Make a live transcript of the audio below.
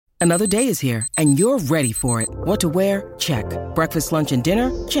Another day is here, and you're ready for it. What to wear? Check. Breakfast, lunch, and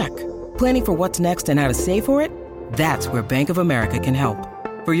dinner? Check. Planning for what's next and how to save for it? That's where Bank of America can help.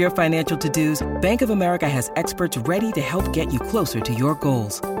 For your financial to-dos, Bank of America has experts ready to help get you closer to your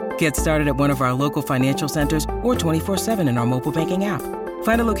goals. Get started at one of our local financial centers or 24/7 in our mobile banking app.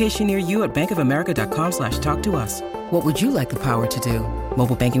 Find a location near you at bankofamerica.com/talktous. What would you like the power to do?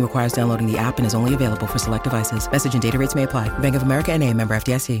 Mobile banking requires downloading the app and is only available for select devices. Message and data rates may apply. Bank of America N.A., member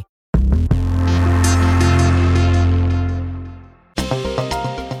FDIC.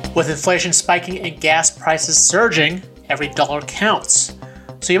 With inflation spiking and gas prices surging, every dollar counts.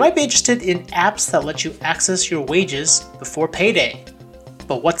 So you might be interested in apps that let you access your wages before payday.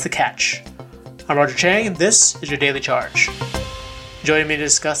 But what's the catch? I'm Roger Chang, and this is your Daily Charge. Joining me to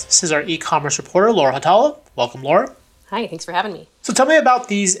discuss this is our e-commerce reporter, Laura Hatala. Welcome, Laura. Hi, thanks for having me. So tell me about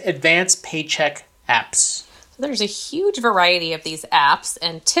these advanced Paycheck apps. So there's a huge variety of these apps,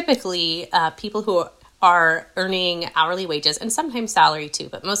 and typically people who are earning hourly wages and sometimes salary too,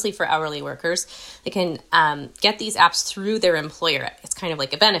 but mostly for hourly workers, they can get these apps through their employer. It's kind of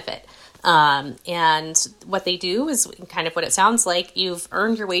like a benefit. And what they do is kind of what it sounds like. You've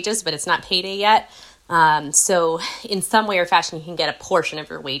earned your wages, but it's not payday yet. So in some way or fashion, you can get a portion of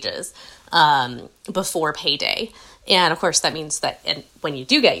your wages before payday. And of course, that means that when you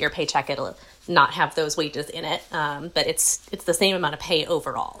do get your paycheck, it'll not have those wages in it, but it's the same amount of pay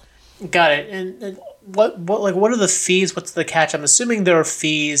overall. Got it. And what are the fees? What's the catch? I'm assuming there are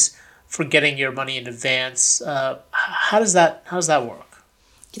fees for getting your money in advance. How does that work?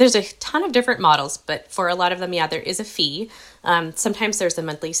 There's a ton of different models, but for a lot of them, there is a fee. Sometimes there's a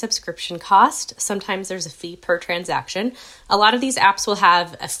monthly subscription cost. Sometimes there's a fee per transaction. A lot of these apps will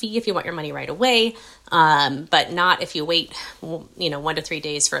have a fee if you want your money right away, but not if you wait, 1 to 3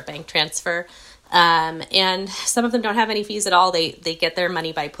 days for a bank transfer. And some of them don't have any fees at all. They get their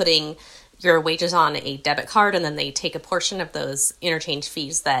money by putting your wages on a debit card, and then they take a portion of those interchange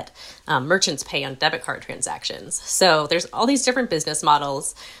fees that merchants pay on debit card transactions. So there's all these different business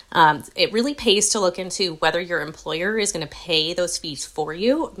models. It really pays to look into whether your employer is going to pay those fees for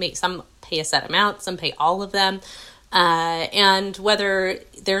you. Some pay a set amount, some pay all of them, and whether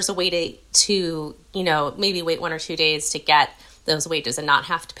there's a way to maybe wait 1 or 2 days to get those wages and not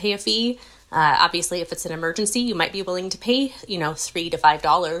have to pay a fee. Obviously, if it's an emergency, you might be willing to pay, $3 to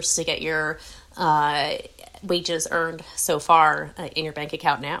 $5 to get your wages earned so far in your bank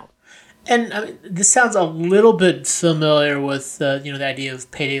account now. And I mean, this sounds a little bit familiar with the idea of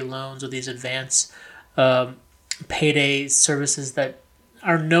payday loans or these advanced payday services that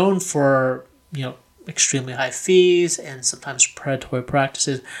are known for extremely high fees and sometimes predatory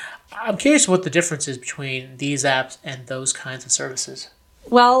practices. I'm curious what the difference is between these apps and those kinds of services.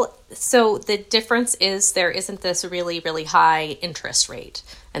 Well, so the difference is there isn't this really, really high interest rate,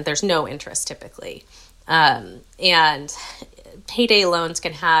 and there's no interest typically. And payday loans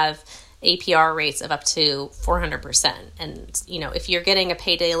can have APR rates of up to 400%. And, if you're getting a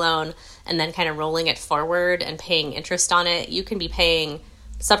payday loan and then kind of rolling it forward and paying interest on it, you can be paying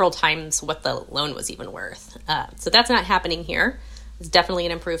several times what the loan was even worth. So that's not happening here. It's definitely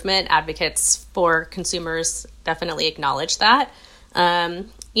an improvement. Advocates for consumers definitely acknowledge that. On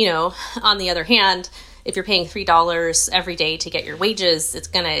the other hand, if you're paying $3 every day to get your wages, it's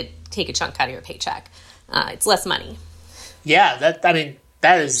going to take a chunk out of your paycheck. It's less money. Yeah, that's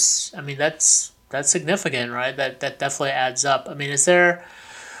significant, right? That definitely adds up. I mean,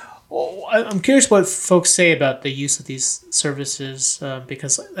 I'm curious what folks say about the use of these services,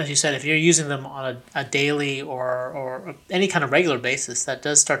 because as you said, if you're using them on a daily or any kind of regular basis, that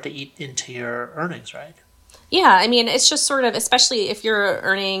does start to eat into your earnings, right? Yeah, I mean, it's just sort of, especially if you're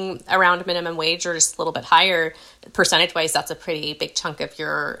earning around minimum wage or just a little bit higher, percentage-wise, that's a pretty big chunk of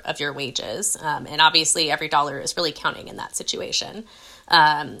your wages. And obviously, every dollar is really counting in that situation.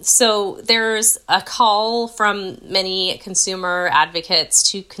 So there's a call from many consumer advocates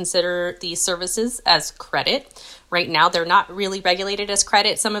to consider these services as credit. Right now, they're not really regulated as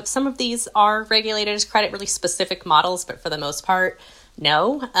credit. Some of these are regulated as credit, really specific models, but for the most part,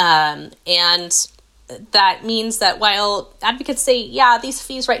 no. And that means that while advocates say, yeah, these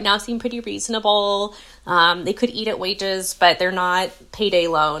fees right now seem pretty reasonable, they could eat at wages, but they're not payday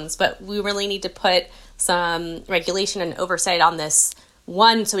loans. But we really need to put some regulation and oversight on this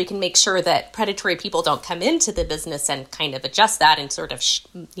one, so we can make sure that predatory people don't come into the business and kind of adjust that and sort of,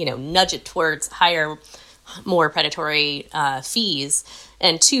 nudge it towards higher, more predatory fees.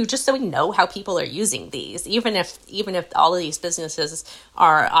 And two, just so we know how people are using these, even if all of these businesses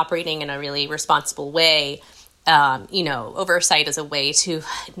are operating in a really responsible way, oversight is a way to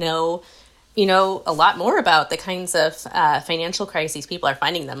know a lot more about the kinds of financial crises people are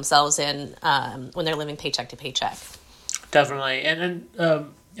finding themselves in when they're living paycheck to paycheck. Definitely. And I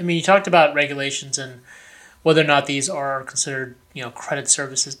mean, you talked about regulations and whether or not these are considered, credit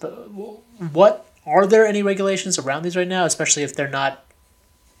services, but what are there any regulations around these right now, especially if they're not,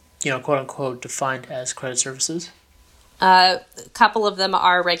 quote unquote, defined as credit services? A couple of them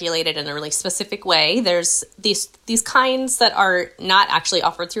are regulated in a really specific way. There's these kinds that are not actually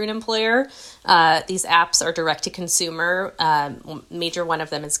offered through an employer. These apps are direct to consumer. Major one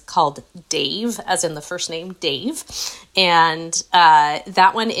of them is called Dave, as in the first name Dave. And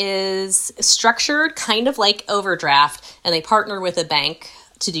that one is structured kind of like overdraft, and they partner with a bank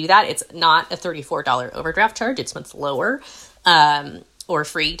to do that. It's not a $34 overdraft charge. It's much lower or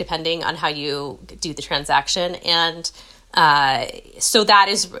free, depending on how you do the transaction. And so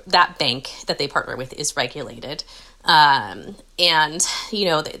that bank that they partner with is regulated. And,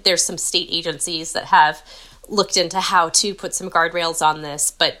 there's some state agencies that have looked into how to put some guardrails on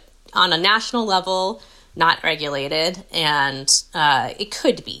this, but on a national level, not regulated. And it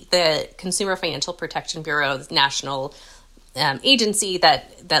could be. The Consumer Financial Protection Bureau, the national agency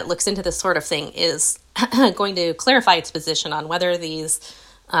that looks into this sort of thing, is going to clarify its position on whether these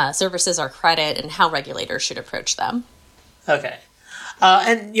services are credit and how regulators should approach them. Okay.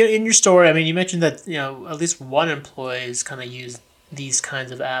 And in your story, I mean, you mentioned that, at least one employee has kind of used these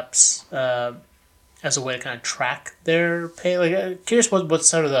kinds of apps as a way to kind of track their pay. Like, curious what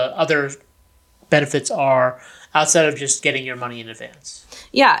some of the other benefits are outside of just getting your money in advance.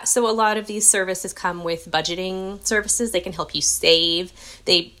 Yeah, so a lot of these services come with budgeting services. They can help you save.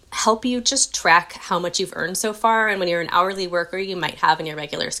 They help you just track how much you've earned so far. And when you're an hourly worker, you might have in your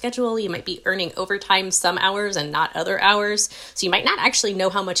regular schedule, you might be earning overtime some hours and not other hours. So you might not actually know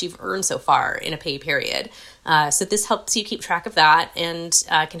how much you've earned so far in a pay period. So this helps you keep track of that and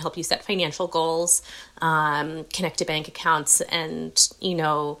can help you set financial goals, connect to bank accounts, and,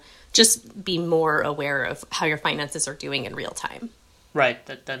 just be more aware of how your finances are doing in real time. Right.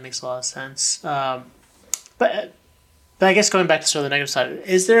 That makes a lot of sense. But I guess going back to sort of the negative side,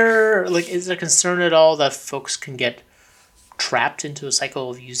 is there concern at all that folks can get trapped into a cycle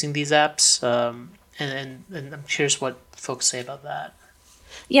of using these apps? And I'm curious what folks say about that.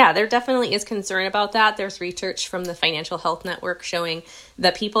 Yeah, there definitely is concern about that. There's research from the Financial Health Network showing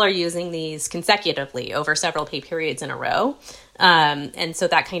that people are using these consecutively over several pay periods in a row. And so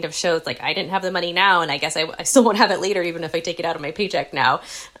that kind of shows, I didn't have the money now, and I guess I still won't have it later, even if I take it out of my paycheck now.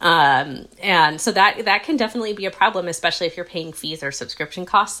 And so that can definitely be a problem, especially if you're paying fees or subscription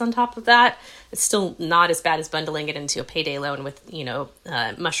costs on top of that. It's still not as bad as bundling it into a payday loan with,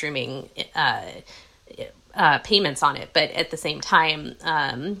 mushrooming payments on it. But at the same time,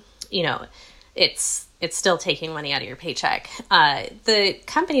 it's still taking money out of your paycheck. The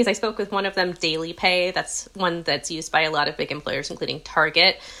companies, I spoke with one of them, Daily Pay. That's one that's used by a lot of big employers, including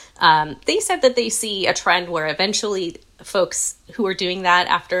Target. They said that they see a trend where eventually folks who are doing that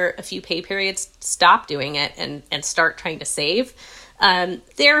after a few pay periods stop doing it and start trying to save.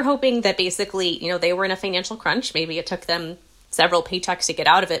 They're hoping that basically, they were in a financial crunch. Maybe it took them several paychecks to get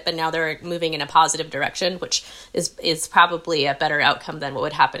out of it, but now they're moving in a positive direction, which is probably a better outcome than what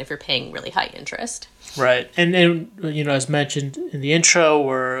would happen if you're paying really high interest. Right. And as mentioned in the intro,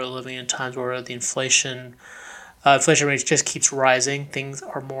 we're living in times where the inflation rate just keeps rising. Things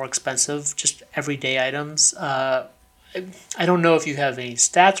are more expensive, just everyday items. I don't know if you have any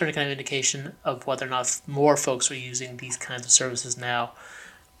stats or any kind of indication of whether or not more folks are using these kinds of services now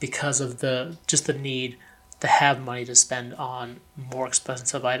because of the need to have money to spend on more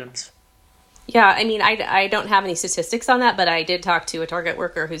expensive items. Yeah, I mean, I don't have any statistics on that, but I did talk to a Target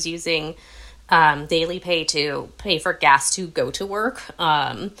worker who's using Daily Pay to pay for gas to go to work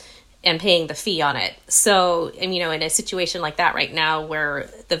and paying the fee on it. So, in a situation like that right now where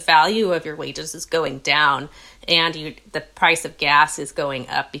the value of your wages is going down and the price of gas is going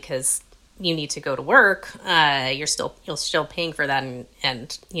up because you need to go to work, you're still paying for that,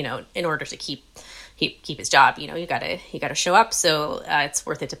 and in order to keep his job, you gotta show up. So it's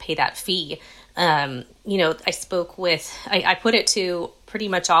worth it to pay that fee. I put it to pretty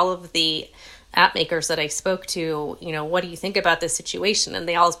much all of the app makers that I spoke to, what do you think about this situation? And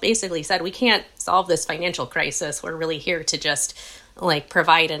they all basically said, we can't solve this financial crisis. We're really here to just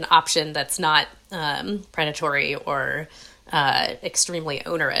provide an option that's not predatory or extremely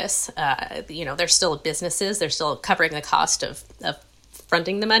onerous. They're still businesses. They're still covering the cost of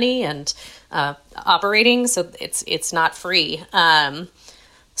fronting the money and operating, so it's not free.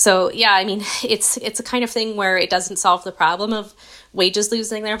 So yeah, it's a kind of thing where it doesn't solve the problem of wages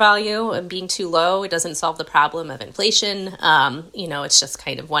losing their value and being too low. It doesn't solve the problem of inflation. It's just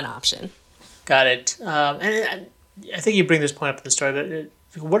kind of one option. Got it. And I think you bring this point up in the story,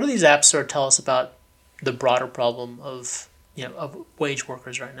 but what do these apps sort of tell us about the broader problem of of wage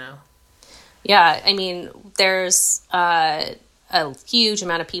workers right now? Yeah, I mean, there's a huge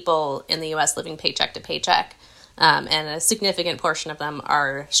amount of people in the U.S. living paycheck to paycheck, and a significant portion of them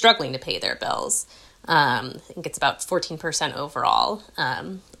are struggling to pay their bills. I think it's about 14% overall,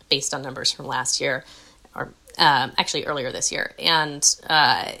 based on numbers from last year, or actually earlier this year. And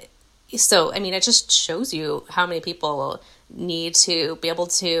so, I mean, it just shows you how many people need to be able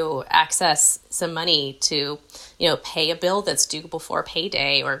to access some money to, pay a bill that's due before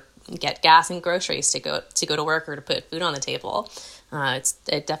payday, or get gas and groceries to go to work, or to put food on the table.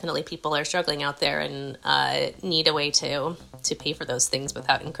 Definitely people are struggling out there and need a way to pay for those things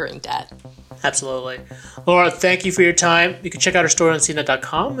without incurring debt. Absolutely. Laura, thank you for your time. You can check out our story on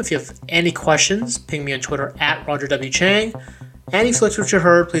CNET.com. If you have any questions, ping me on Twitter at Roger W. Chang. And if you liked what you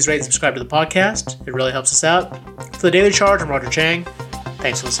heard, please rate and subscribe to the podcast. It really helps us out. For the Daily Charge, I'm Roger Chang.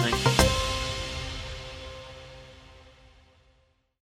 Thanks for listening.